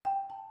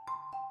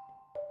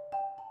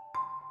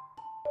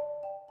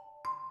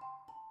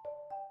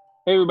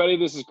Hey, everybody,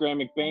 this is Graham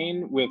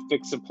McBain with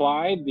Fix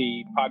Supply,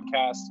 the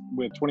podcast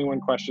with 21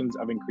 questions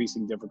of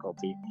increasing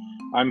difficulty.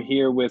 I'm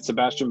here with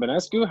Sebastian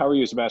Benescu. How are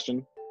you,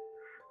 Sebastian?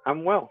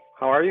 I'm well.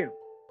 How are you?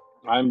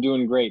 I'm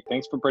doing great.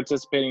 Thanks for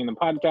participating in the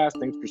podcast.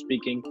 Thanks for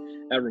speaking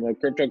at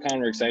Remote CryptoCon.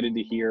 We're excited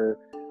to hear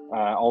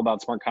all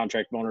about smart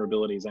contract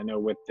vulnerabilities. I know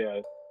with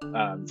the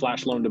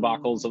flash loan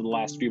debacles of the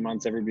last few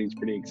months, everybody's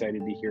pretty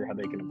excited to hear how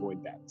they can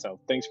avoid that. So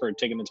thanks for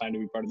taking the time to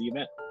be part of the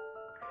event.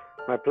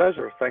 My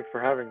pleasure. Thanks for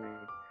having me.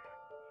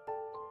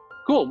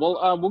 Cool.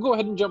 Well, we'll go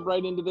ahead and jump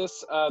right into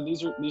this.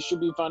 These should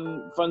be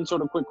fun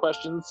sort of quick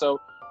questions. So,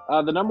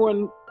 the number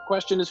one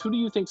question is, who do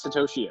you think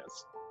Satoshi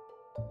is?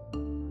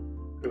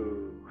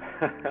 Ooh,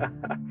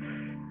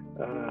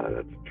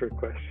 that's a trick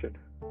question.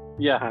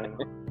 Yeah. I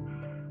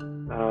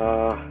don't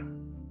know.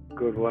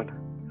 Good one.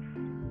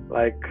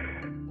 Like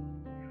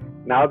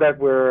now that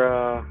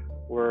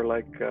we're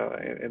like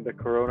in the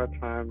Corona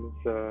times,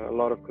 a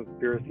lot of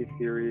conspiracy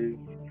theories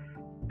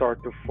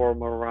start to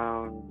form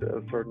around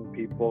certain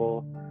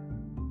people.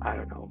 I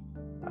don't know.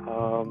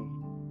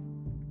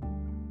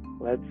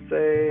 Let's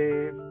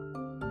say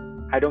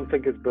I don't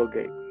think it's Bill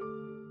Gates.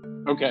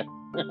 Okay.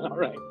 All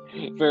right.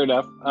 Fair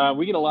enough.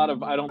 We get a lot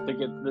of "I don't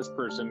think it's this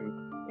person"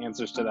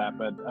 answers to that,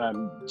 but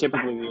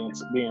typically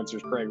the answer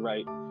is Craig,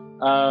 right?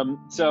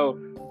 So,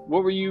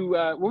 what were you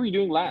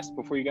doing last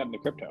before you got into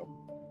crypto?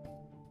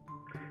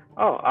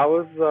 Oh, I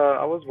was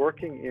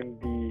working in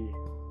the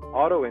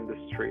auto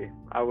industry.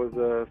 I was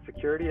a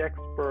security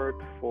expert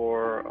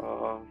for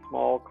a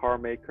small car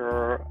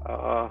maker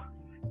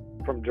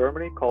from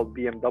Germany called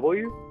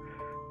BMW,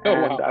 Oh,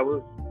 and wow.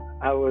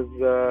 I was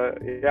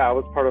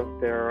part of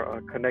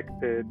their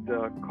connected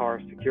car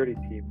security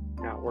team.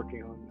 Yeah,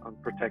 working on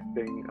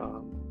protecting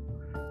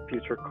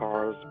future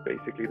cars,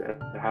 basically that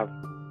have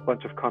a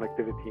bunch of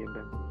connectivity in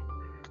them.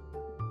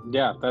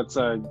 Yeah, that's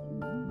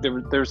there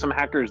were some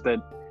hackers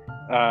that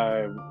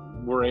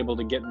were able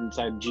to get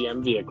inside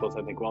GM vehicles,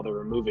 I think, while they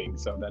were moving.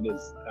 So that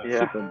is Yeah,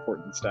 super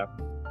important stuff.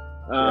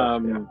 yeah.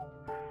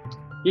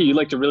 Yeah, you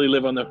like to really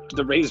live on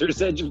the razor's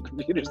edge of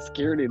computer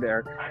security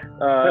there.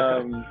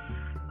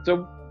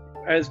 So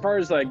as far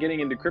as getting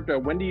into crypto,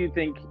 when do you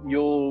think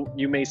you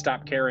may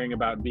stop caring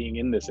about being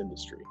in this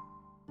industry?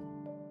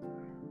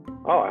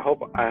 Oh,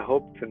 I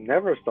hope to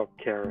never stop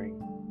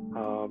caring.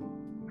 I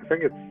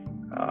think it's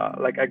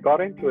like I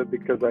got into it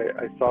because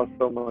I saw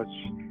so much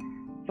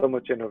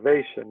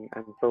innovation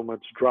and so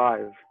much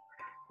drive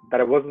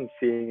that I wasn't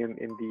seeing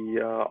in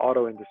the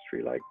auto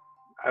industry. Like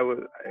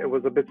it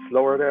was a bit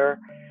slower there.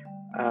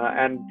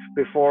 And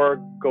before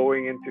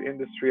going into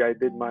industry, I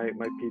did my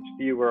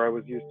PhD where I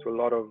was used to a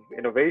lot of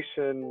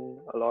innovation,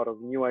 a lot of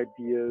new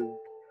ideas,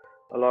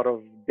 a lot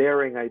of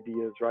daring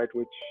ideas, right?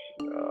 Which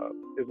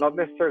is not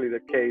necessarily the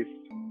case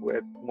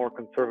with more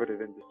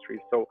conservative industries.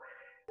 So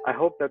I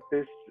hope that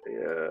this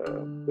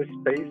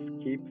space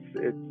keeps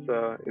its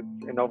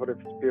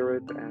innovative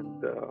spirit,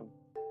 and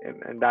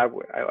that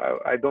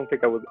I don't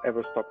think I would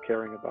ever stop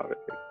caring about it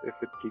if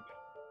it keeps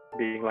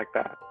being like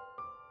that.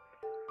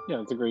 Yeah,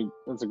 that's a great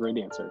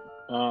answer.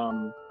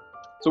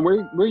 So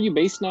where are you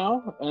based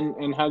now,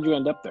 and how'd you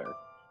end up there?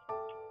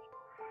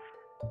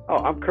 Oh,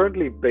 I'm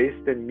currently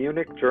based in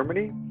Munich,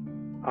 Germany.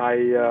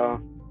 I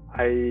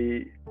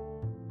I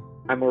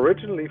I'm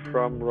originally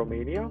from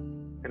Romania,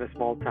 in a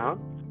small town,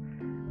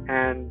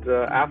 and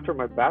after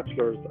my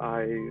bachelor's,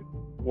 I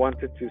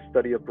wanted to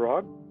study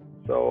abroad.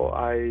 So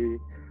I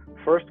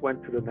first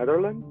went to the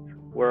Netherlands,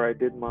 where I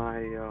did my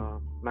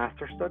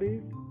master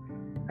studies,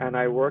 and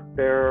I worked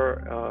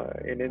there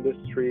in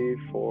industry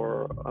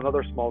for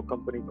another small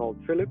company called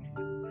Philips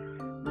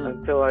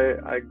until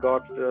I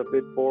got a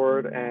bit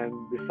bored and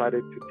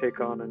decided to take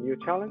on a new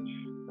challenge,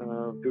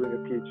 doing a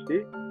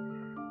PhD,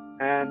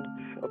 and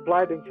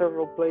applied in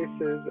several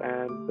places.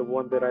 And the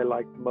one that I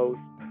liked most,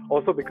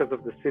 also because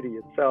of the city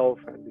itself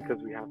and because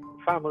we have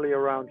family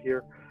around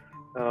here,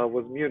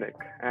 was Munich.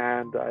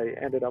 And I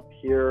ended up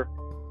here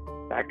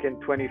back in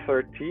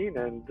 2013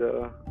 and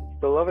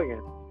still loving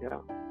it.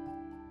 Yeah.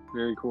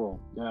 Very cool.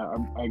 Yeah,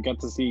 I got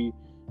to see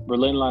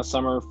Berlin last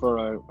summer for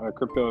a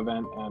crypto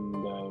event, and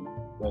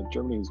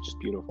Germany is just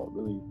beautiful.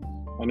 Really,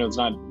 I know it's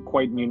not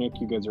quite Munich.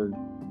 You guys are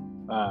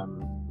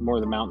more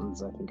of the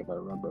mountains, I think, if I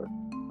remember.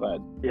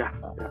 But Yeah.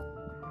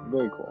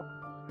 very cool.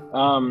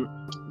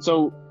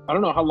 So I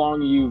don't know how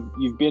long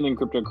you've been in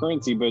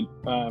cryptocurrency, but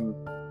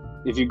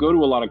if you go to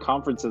a lot of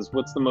conferences,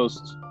 what's the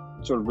most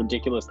sort of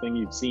ridiculous thing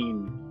you've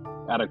seen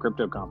at a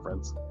crypto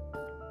conference?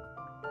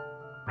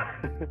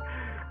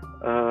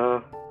 uh,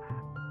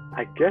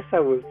 I guess I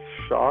was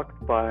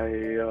shocked by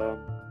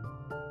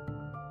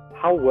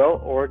how well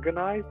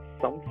organized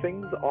some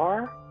things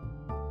are,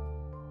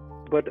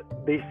 but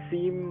they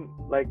seem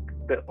like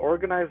the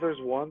organizers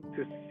want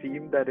to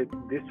seem that it's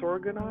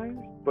disorganized,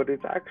 but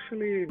it's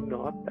actually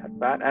not that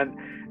bad. And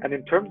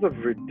in terms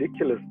of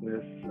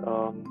ridiculousness,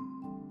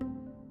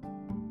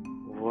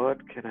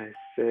 what can I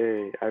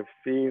say? I've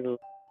seen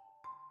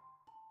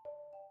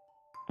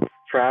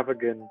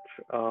extravagant,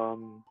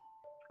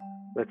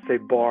 let's say,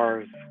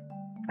 bars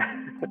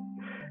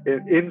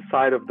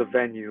inside of the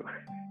venue.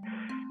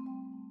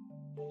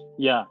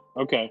 Yeah.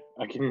 Okay.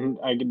 I can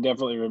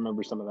definitely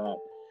remember some of that.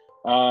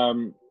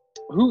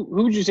 Who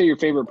would you say your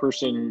favorite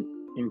person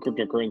in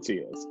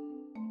cryptocurrency is?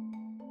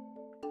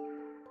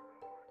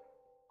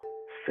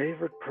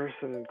 Favorite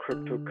person in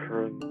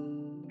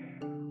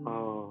cryptocurrency?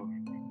 Oh,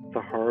 it's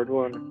a hard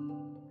one.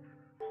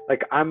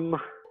 Like I'm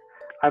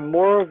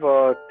more of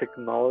a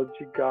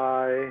technology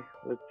guy.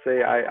 Let's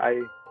say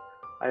I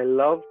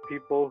love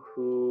people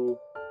who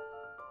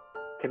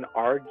can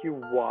argue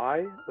why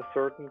a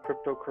certain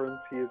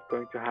cryptocurrency is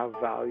going to have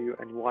value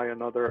and why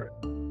another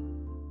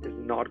is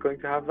not going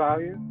to have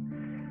value.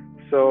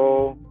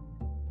 So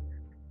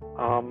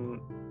um,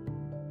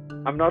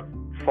 I'm not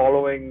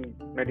following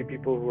many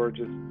people who are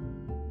just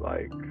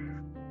like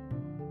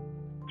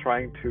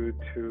trying to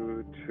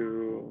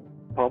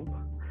pump.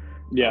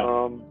 Yeah.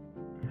 Um,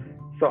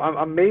 so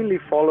I'm mainly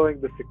following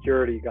the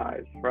security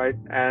guys, right?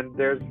 And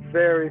there's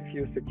very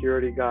few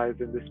security guys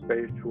in this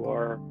space who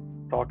are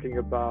talking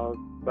about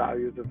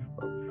values of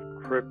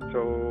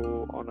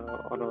crypto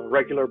on a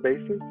regular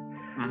basis.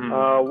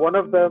 One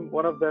of them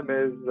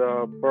is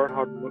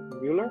Bernhard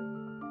Mueller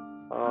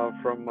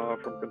from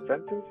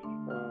Consensus.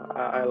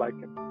 I like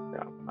him.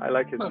 Yeah, I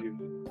like his views.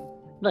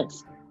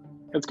 Nice.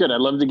 That's good. I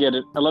love to get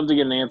it. I love to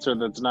get an answer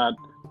that's not,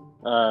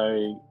 uh,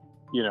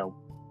 you know,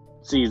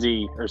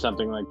 CZ or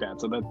something like that.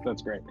 So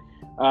that's great.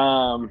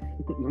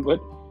 But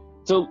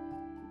so,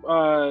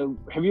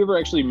 have you ever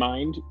actually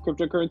mined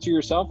cryptocurrency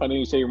yourself? I know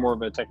you say you're more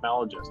of a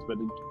technologist, but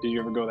did you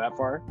ever go that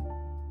far?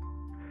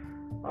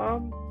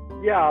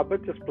 Yeah,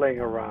 but just playing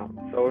around.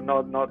 So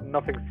not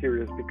nothing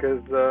serious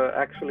because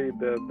actually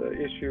the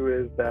issue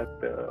is that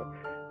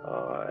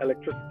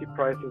electricity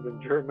prices in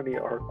Germany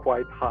are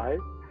quite high,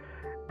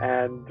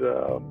 and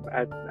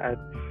at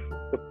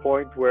the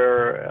point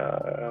where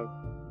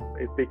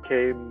it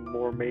became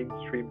more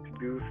mainstream to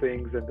do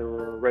things and there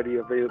were already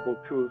available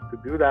tools to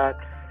do that,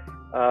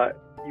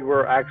 you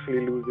were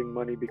actually losing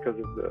money because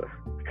of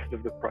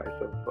the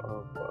price of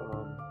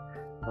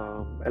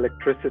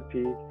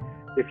electricity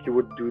if you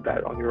would do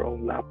that on your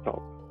own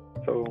laptop.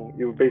 So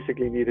you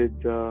basically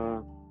needed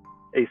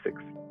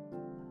ASICs.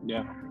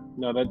 Yeah.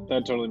 No,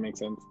 that totally makes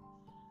sense.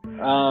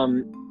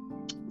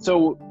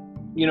 So,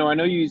 I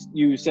know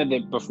you said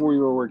that before you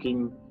were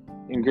working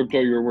in crypto,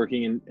 you were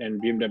working in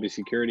BMW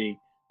security.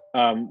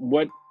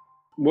 What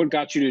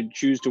got you to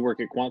choose to work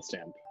at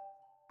QuantStamp?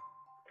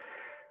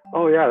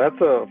 Oh yeah,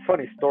 that's a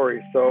funny story.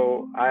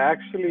 So I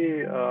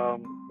actually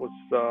was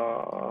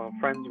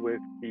friends with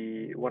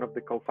the one of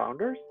the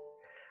co-founders,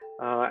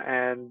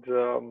 and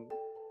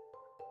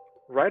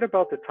right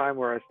about the time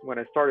when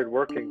I started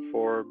working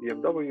for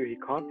BMW, he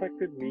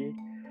contacted me,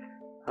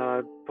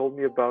 told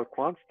me about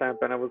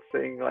QuantStamp, and I was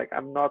saying like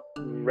I'm not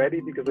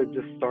ready because I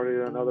just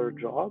started another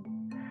job.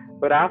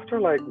 But after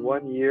like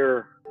 1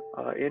 year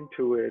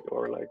into it,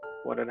 or like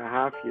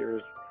 1.5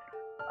 years,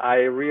 I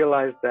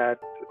realized that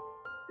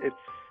it's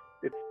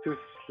it's too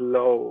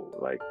slow.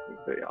 Like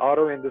the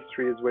auto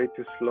industry is way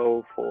too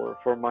slow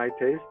for my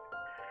taste.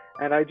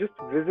 And I just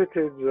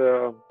visited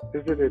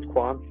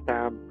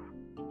QuantStamp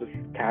just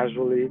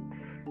casually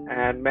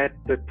and met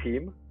the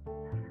team.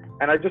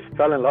 And I just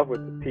fell in love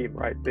with the team.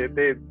 Right?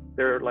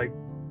 They're like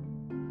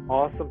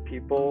awesome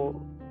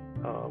people.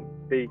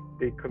 They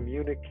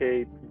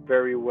communicate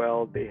very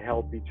well. They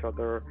help each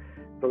other.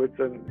 So it's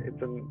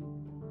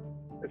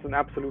an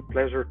absolute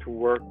pleasure to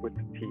work with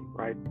the team,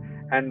 right?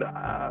 And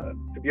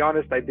to be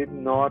honest, I did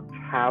not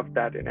have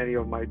that in any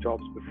of my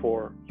jobs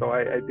before. So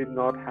I did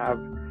not have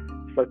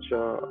such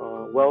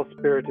a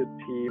well-spirited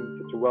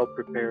team, such a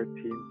well-prepared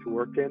team to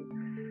work in.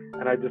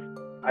 And I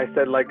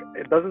said like,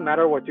 it doesn't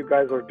matter what you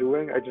guys are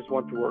doing. I just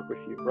want to work with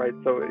you, right?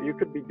 So you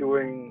could be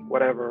doing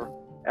whatever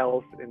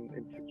else in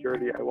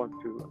security. I want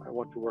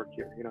to work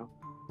here.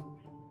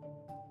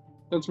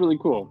 That's really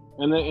cool.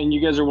 And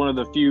you guys are one of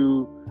the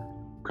few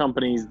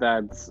companies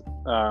that's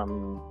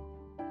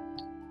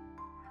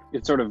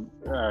it's sort of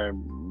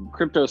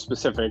crypto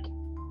specific,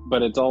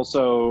 but it's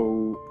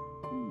also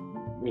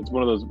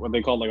one of those what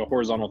they call like a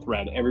horizontal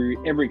thread.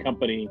 Every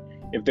company,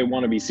 if they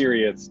want to be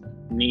serious,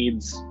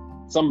 needs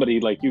somebody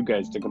like you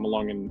guys to come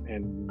along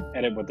and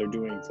edit what they're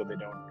doing so they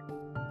don't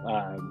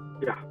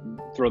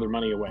throw their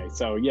money away.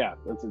 So yeah,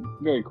 that's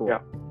very cool.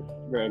 Yeah.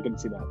 Very, I can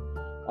see that.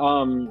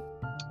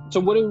 So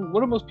what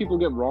do most people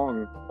get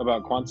wrong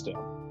about QuantStamp?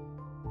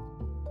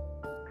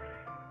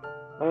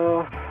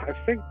 I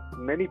think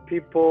many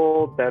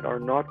people that are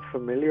not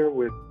familiar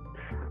with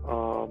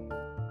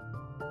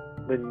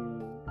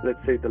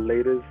let's say the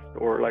latest,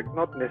 or like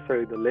not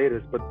necessarily the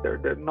latest, but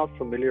they're not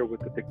familiar with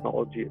the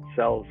technology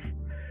itself.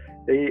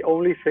 They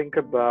only think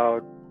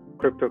about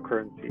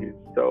cryptocurrencies.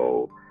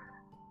 So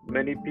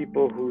many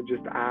people who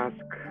just ask,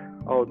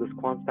 "Oh, does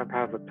QuantStamp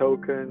have a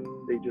token?"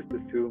 They just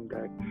assume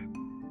that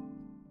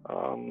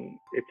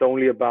it's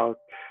only about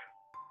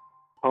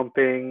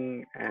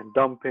pumping and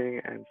dumping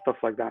and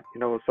stuff like that.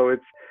 So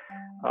it's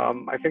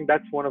I think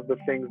that's one of the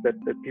things that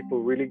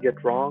people really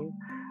get wrong.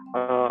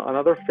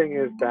 Another thing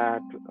is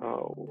that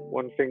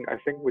one thing I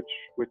think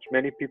which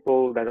many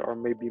people that are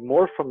maybe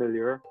more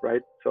familiar,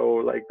 right?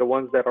 So like the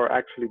ones that are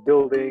actually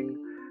building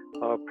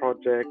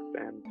projects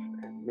and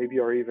maybe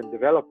are even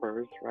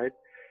developers, right?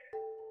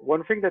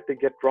 One thing that they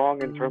get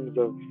wrong in terms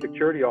of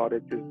security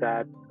audits is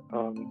that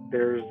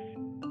there's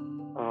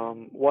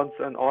once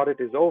an audit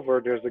is over,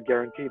 there's a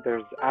guarantee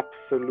there's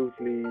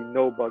absolutely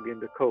no bug in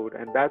the code,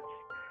 and that's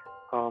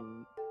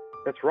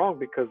wrong,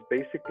 because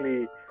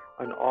basically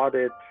an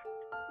audit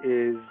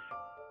is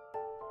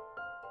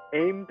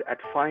aimed at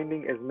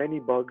finding as many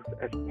bugs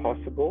as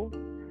possible,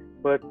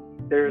 but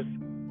there's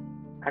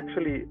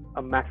actually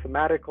a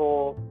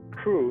mathematical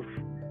proof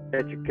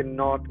that you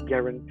cannot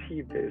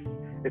guarantee this.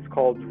 It's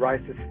called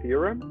Rice's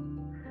theorem,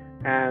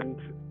 and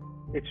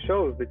it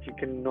shows that you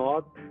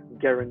cannot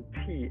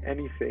guarantee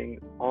anything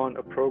on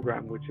a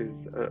program which is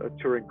a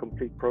Turing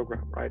complete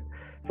program, right?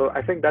 So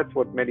I think that's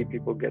what many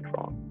people get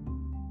wrong.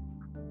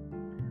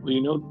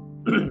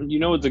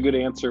 Well, it's a good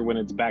answer when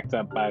it's backed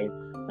up by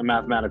a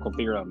mathematical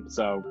theorem.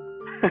 So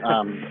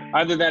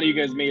either that or you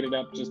guys made it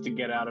up just to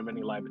get out of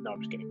any liability. No,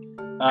 I'm just kidding.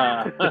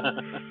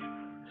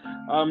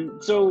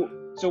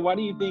 So why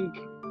do you think,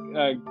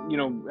 I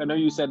know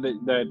you said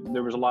that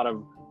there was a lot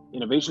of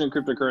innovation in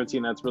cryptocurrency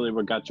and that's really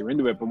what got you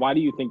into it, but why do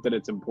you think that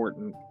it's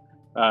important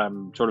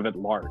sort of at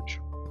large?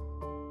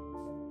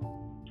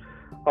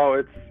 Oh,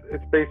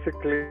 it's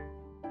basically,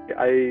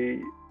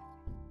 I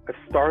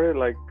started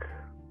like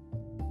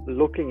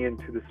looking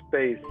into the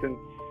space since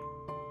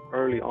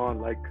early on.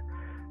 Like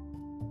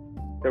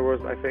there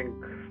was, I think,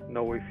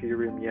 no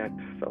Ethereum yet,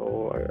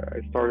 so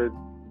I started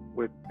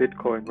with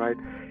Bitcoin, right?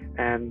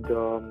 And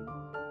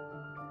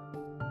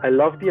I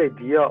love the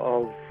idea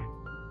of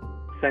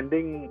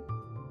sending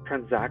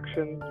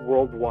transactions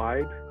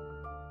worldwide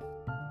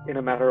in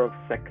a matter of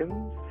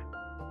seconds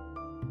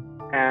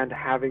and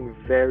having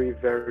very,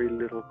 very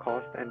little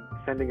cost, and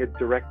sending it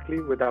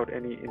directly without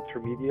any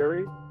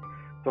intermediary.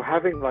 So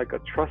having like a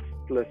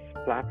trustless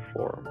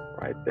platform,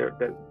 right, there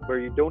where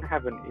you don't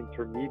have an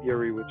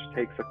intermediary which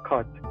takes a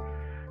cut.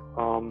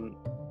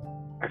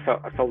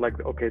 I felt like,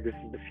 okay, this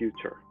is the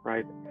future,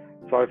 right?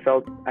 So I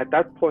felt at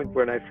that point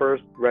when I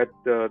first read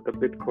the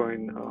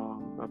Bitcoin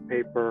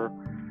paper,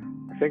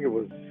 I think it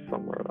was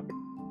somewhere like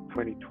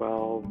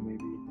 2012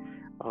 maybe.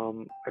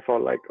 I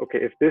felt like, okay,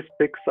 if this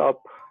picks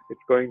up,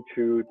 it's going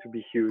to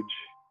be huge.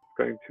 It's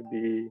going to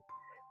be,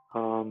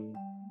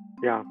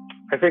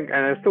 I think,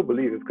 and I still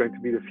believe it's going to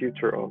be the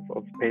future of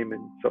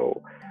payment.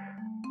 So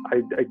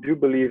I do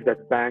believe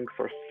that banks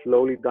are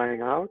slowly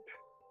dying out,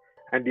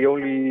 and the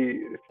only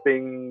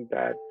thing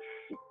that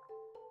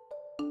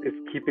is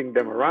keeping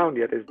them around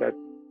yet is that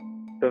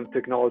the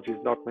technology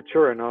is not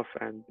mature enough,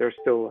 and there's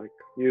still like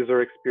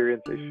user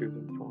experience issues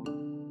and so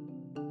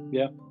on.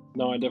 Yeah,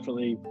 no, I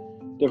definitely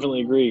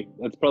agree.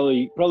 That's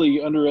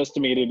probably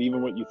underestimated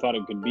even what you thought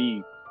it could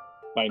be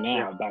by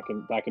now, back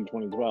in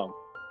 2012.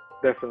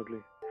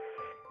 Definitely.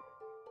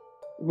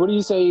 What do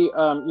you say?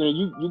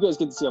 You guys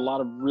get to see a lot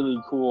of really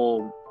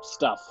cool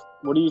stuff.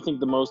 What do you think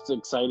the most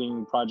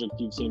exciting project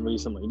you've seen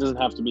recently? It doesn't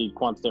have to be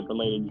Quantstep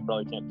related. You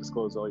probably can't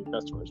disclose all your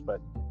customers, but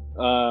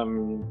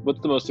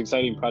what's the most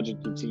exciting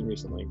project you've seen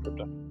recently in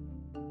crypto?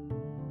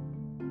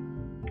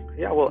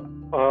 Yeah,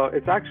 well,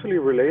 it's actually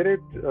related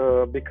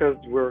because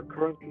we're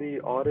currently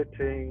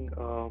auditing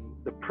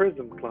the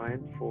Prism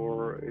client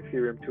for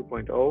Ethereum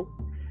 2.0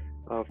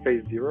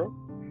 phase 0,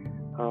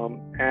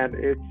 and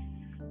it's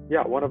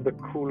one of the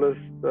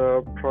coolest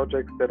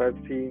projects that I've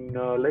seen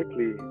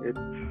lately. It's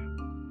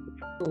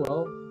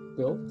well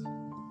built.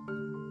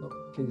 Oh,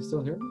 can you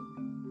still hear me?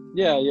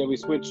 Yeah, we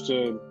switched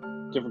to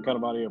different kind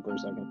of audio for a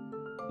second.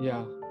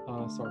 Yeah,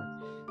 sorry.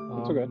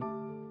 It's okay.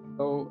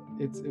 So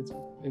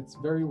it's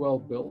very well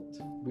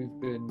built. We've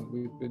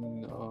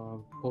been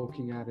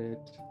poking at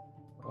it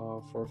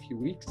for a few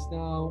weeks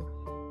now.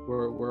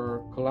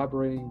 We're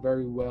collaborating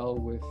very well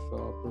with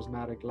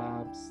Prismatic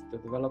Labs, the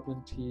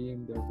development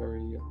team. They're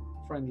very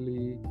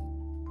friendly.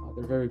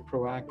 They're very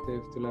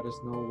proactive to let us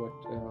know what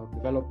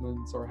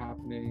developments are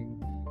happening.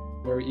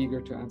 Very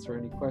eager to answer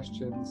any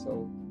questions.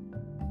 So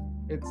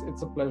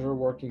it's a pleasure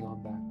working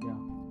on that. Yeah.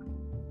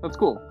 That's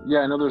cool. Yeah,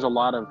 I know there's a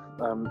lot of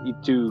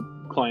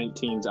E2 client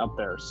teams out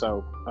there,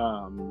 so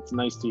it's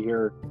nice to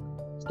hear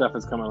stuff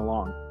is coming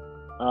along.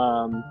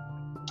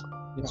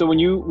 So when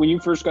you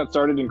first got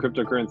started in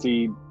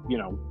cryptocurrency,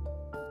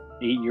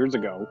 8 years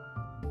ago,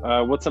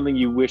 what's something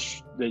you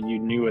wish that you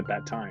knew at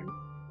that time,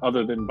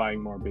 other than buying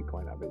more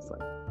Bitcoin, obviously?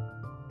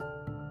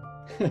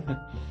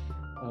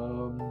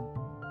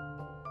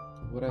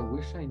 What I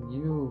wish I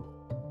knew.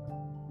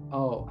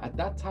 Oh, at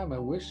that time, I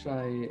wish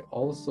I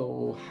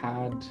also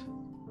had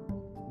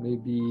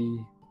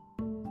maybe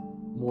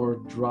more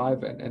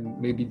drive and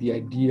maybe the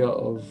idea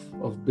of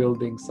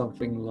building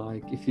something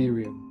like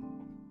Ethereum.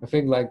 I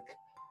think like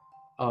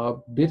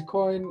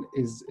Bitcoin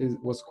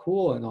was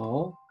cool and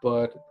all,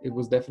 but it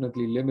was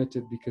definitely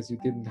limited because you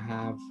didn't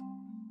have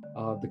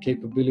the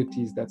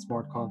capabilities that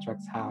smart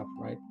contracts have,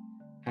 right?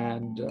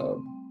 And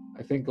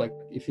I think like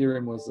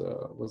Ethereum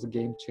was a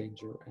game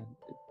changer, and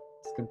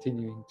it's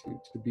continuing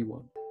to be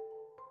one.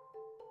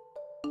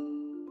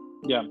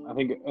 Yeah, I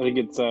think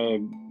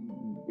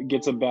it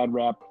gets a bad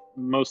rap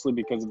mostly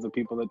because of the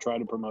people that try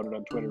to promote it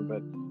on Twitter,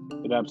 but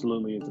it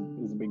absolutely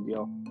is a big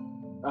deal.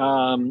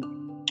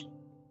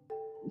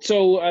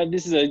 So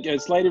this is a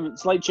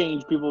slight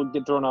change. People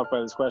get thrown off by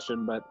this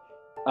question, but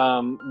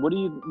what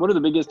are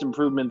the biggest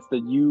improvements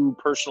that you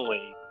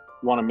personally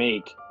want to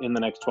make in the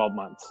next 12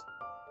 months?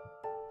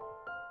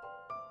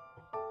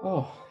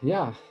 Oh,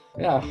 yeah.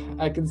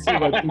 I can see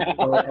why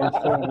people are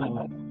throwing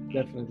off,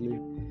 definitely.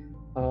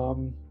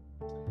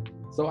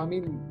 So, I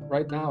mean,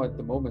 right now at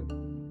the moment,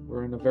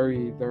 we're in a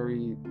very,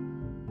 very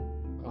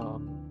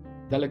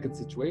delicate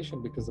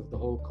situation because of the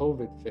whole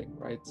COVID thing,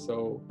 right?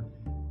 So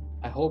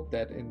I hope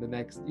that in the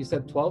next, you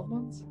said 12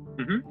 months?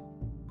 Mm-hmm.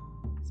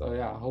 So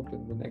yeah, I hope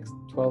in the next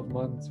 12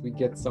 months we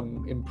get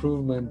some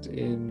improvement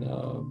in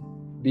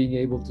being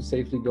able to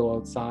safely go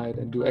outside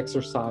and do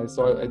exercise.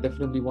 So I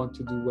definitely want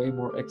to do way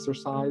more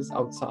exercise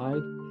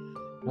outside,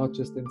 not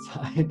just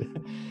inside.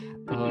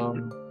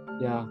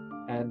 Yeah,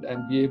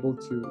 and be able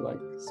to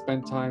like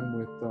spend time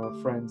with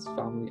friends,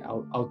 family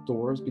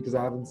outdoors, because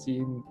I haven't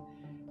seen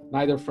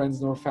neither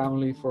friends nor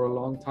family for a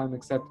long time,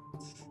 except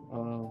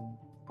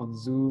on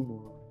Zoom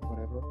or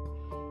whatever.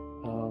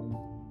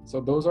 So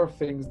those are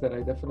things that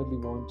I definitely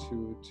want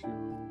to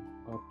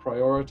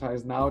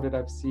prioritize now that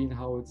I've seen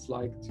how it's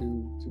like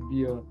to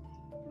be a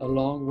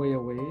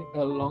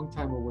long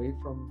time away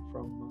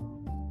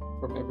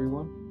from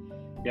everyone.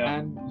 Yeah.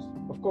 And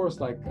of course,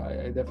 like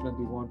I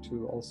definitely want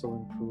to also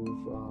improve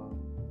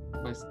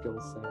my skill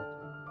set.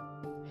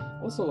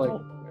 Also, like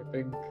I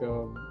think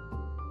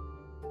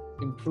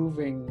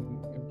improving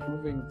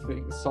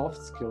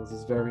soft skills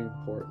is very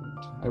important.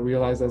 I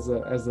realize as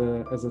a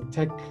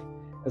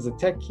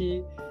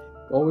techie,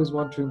 you always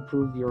want to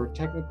improve your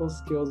technical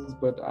skills,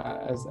 but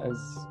as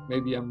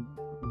maybe I'm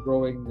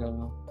growing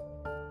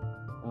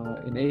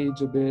in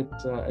age a bit,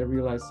 I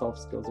realize soft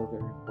skills are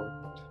very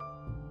important.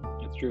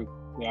 It's true.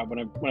 Yeah, when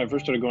I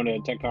first started going to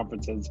tech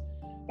conferences,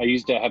 I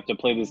used to have to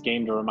play this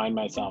game to remind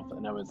myself,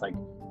 and I was like,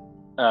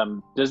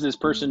 does this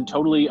person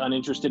totally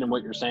uninterested in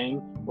what you're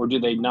saying, or do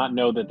they not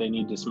know that they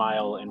need to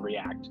smile and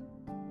react?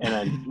 And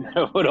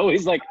I would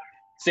always like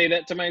say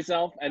that to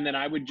myself, and then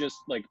I would just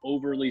like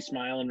overly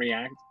smile and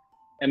react,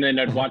 and then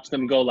I'd watch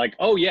them go like,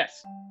 oh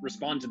yes,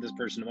 respond to this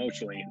person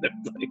emotionally.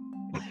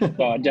 Like,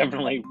 so I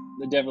definitely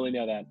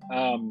know that.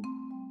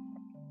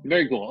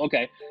 Very cool.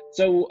 Okay,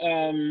 so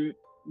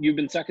you've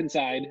been stuck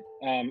inside.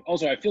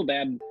 Also, I feel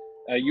bad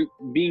you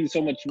being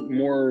so much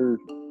more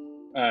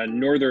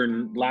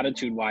northern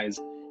latitude wise.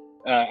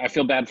 I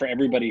feel bad for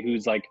everybody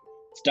who's like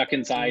stuck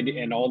inside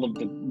in all of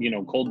the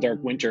cold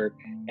dark winter,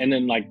 and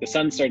then like the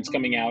sun starts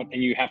coming out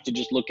and you have to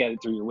just look at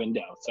it through your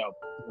window. So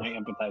I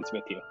empathize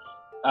with you.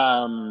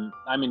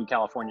 I'm in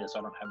California, so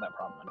I don't have that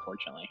problem,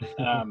 unfortunately.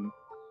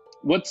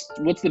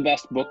 What's the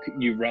best book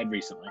you've read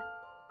recently?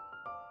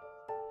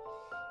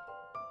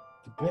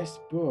 The best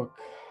book,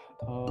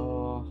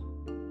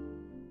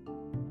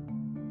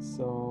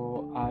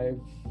 so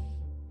I've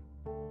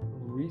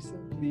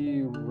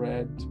recently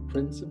read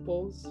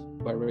Principles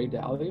by Ray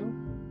Dalio.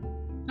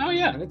 Oh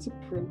yeah. And it's a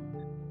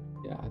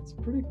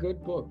pretty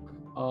good book.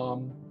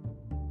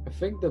 I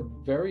think the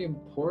very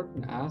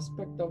important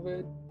aspect of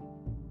it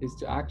is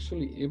to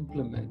actually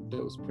implement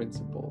those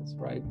principles,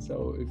 right?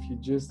 So if you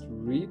just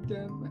read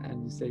them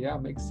and you say, yeah,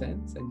 it makes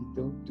sense, and you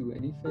don't do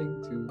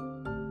anything to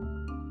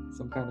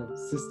some kind of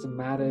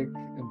systematic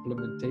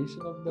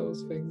implementation of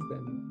those things,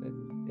 then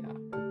yeah,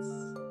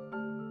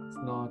 it's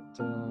not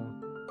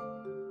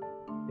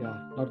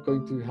not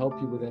going to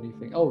help you with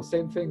anything. Oh,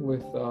 same thing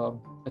with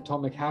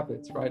Atomic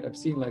Habits, right? I've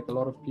seen like a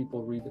lot of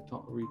people read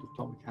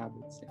Atomic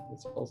Habits. Yeah,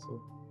 it's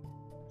also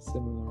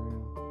similar.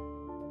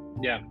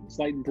 Yeah,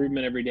 slight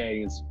improvement every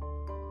day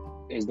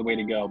is the way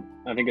to go.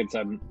 I think it's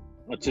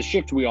a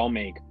shift we all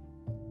make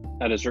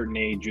at a certain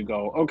age. You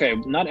go, okay,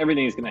 not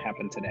everything is going to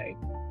happen today.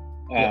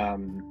 Yeah.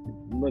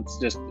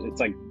 It's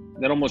like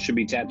that almost should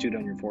be tattooed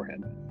on your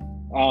forehead.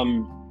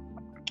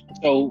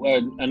 So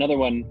another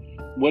one,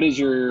 what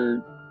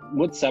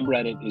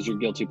subreddit is your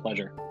guilty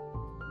pleasure?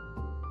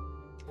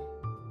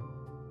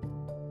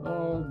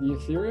 The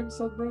Ethereum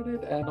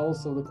subreddit and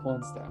also the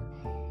QuantStamp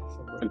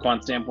subreddit. The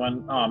QuantStamp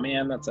one? Oh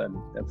man, that's a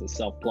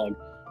self-plug.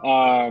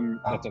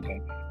 That's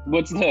okay.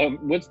 What's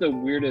the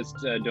weirdest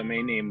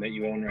domain name that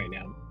you own right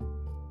now?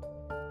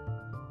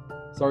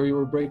 Sorry, you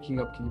were breaking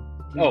up. Can you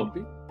please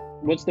repeat?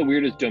 What's the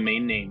weirdest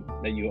domain name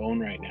that you own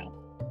right now?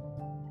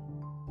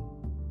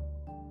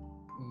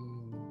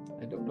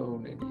 I don't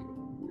own any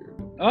weird.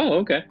 Oh,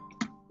 okay.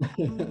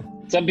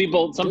 Some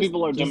people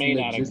are domain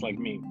addicts like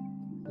me.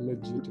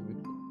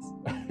 Legitimate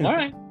ones. All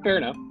right, fair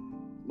enough.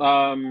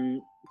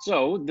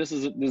 So this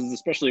is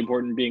especially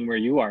important being where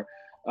you are.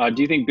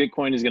 Do you think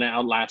Bitcoin is going to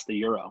outlast the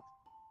euro?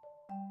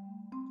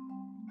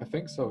 I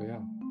think so, yeah.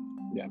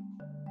 Yeah.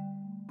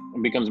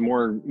 It becomes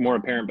more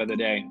apparent by the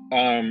day.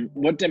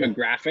 What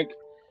demographic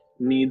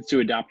needs to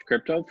adopt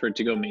crypto for it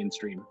to go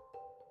mainstream?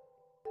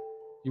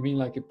 You mean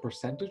like a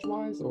percentage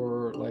wise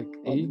or like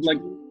age? Like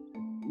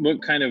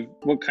what kind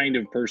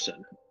of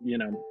person?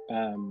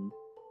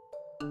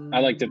 I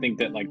like to think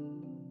that like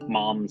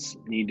moms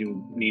need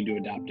to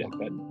adopt it,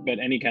 but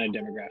any kind of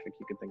demographic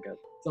you could think of.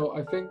 So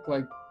I think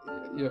like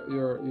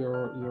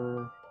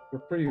you're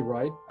pretty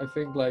right. I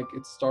think like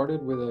it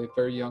started with a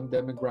very young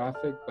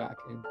demographic back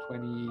in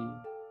 20,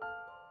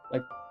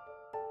 like,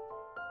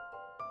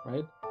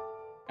 right?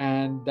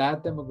 And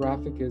that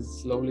demographic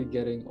is slowly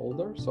getting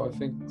older. So I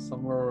think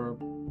somewhere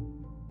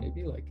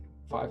maybe like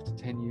 5 to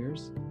 10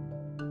 years,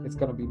 it's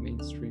gonna be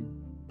mainstream.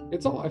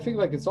 I think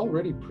like it's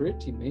already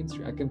pretty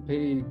mainstream. I can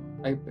pay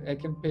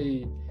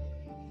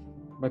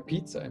my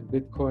pizza in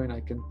Bitcoin. I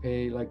can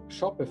pay, like,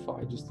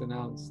 Shopify just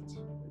announced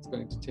it's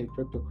going to take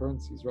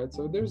cryptocurrencies, right?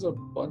 So there's a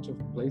bunch of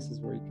places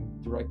where you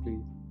can directly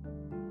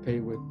pay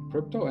with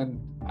crypto.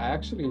 And I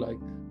actually I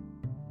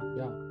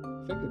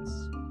think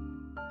it's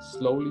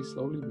slowly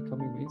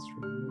becoming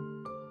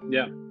mainstream.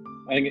 Yeah,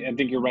 I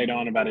think you're right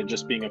on about it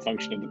just being a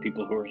function of the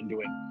people who are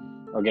into it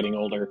are getting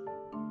older.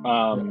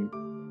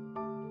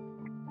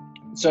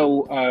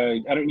 So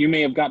you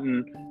may have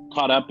gotten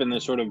caught up in the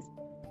sort of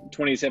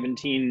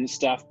 2017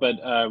 stuff, but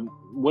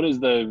what is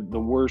the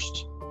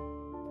worst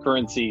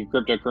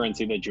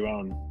cryptocurrency that you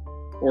own,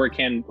 or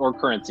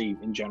currency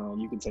in general?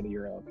 You can say the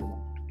euro if you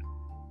want.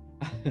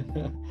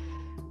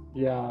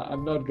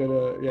 I'm not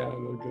gonna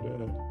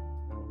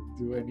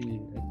do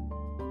any.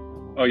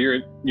 Oh,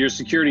 you're a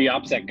security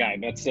OPSEC guy.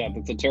 That's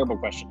a terrible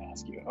question to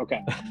ask you.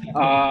 Okay.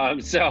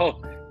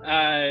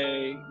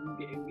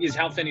 Is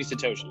Hal Finney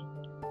Satoshi?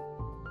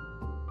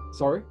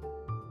 Sorry?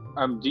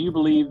 Do you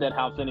believe that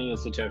Hal Finney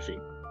is Satoshi?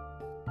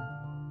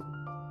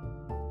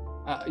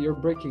 You're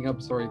breaking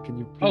up. Sorry. Can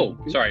you please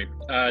repeat? Sorry.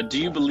 Do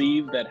you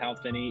believe that Hal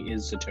Finney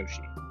is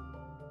Satoshi?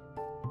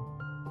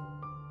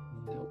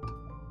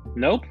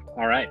 Nope.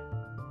 All right.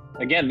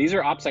 Again, these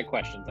are OPSEC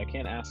questions. I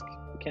can't ask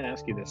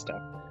you this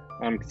stuff.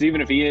 Because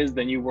even if he is,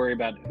 then you worry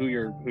about who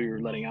you're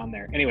letting on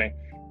there. Anyway,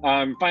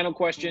 final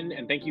question,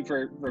 and thank you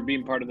for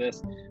being part of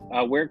this.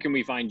 Where can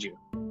we find you?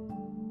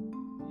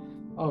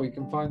 Oh, you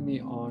can find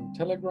me on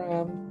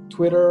Telegram,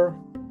 Twitter.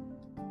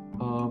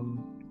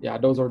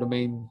 Those are the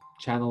main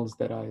channels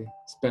that I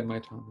spend my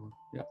time on.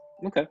 Yeah.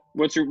 Okay.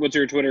 What's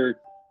your Twitter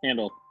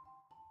handle?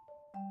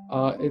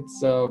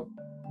 It's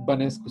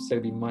Banescu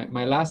Sebi.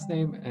 My last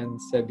name and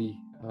Sebi,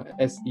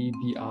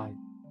 Sebi.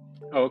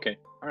 Oh, okay.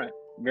 All right.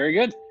 Very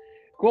good.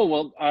 Cool.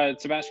 Well,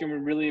 Sebastian, we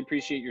really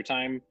appreciate your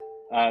time.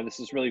 This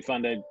is really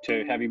fun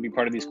to have you be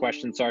part of these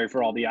questions. Sorry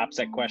for all the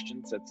OPSEC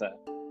questions.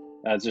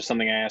 It's just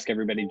something I ask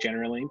everybody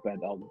generally, but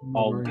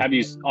I'll have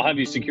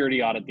you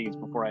security audit these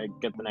before I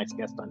get the next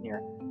guest on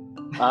here.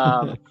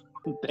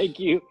 Thank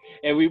you,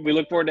 and we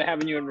look forward to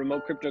having you in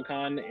Remote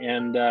CryptoCon,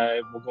 and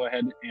we'll go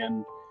ahead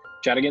and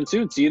chat again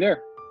soon. See you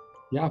there.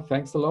 Yeah,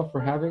 thanks a lot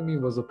for having me.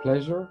 It was a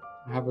pleasure.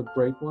 Have a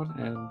great one,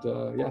 and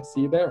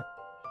see you there.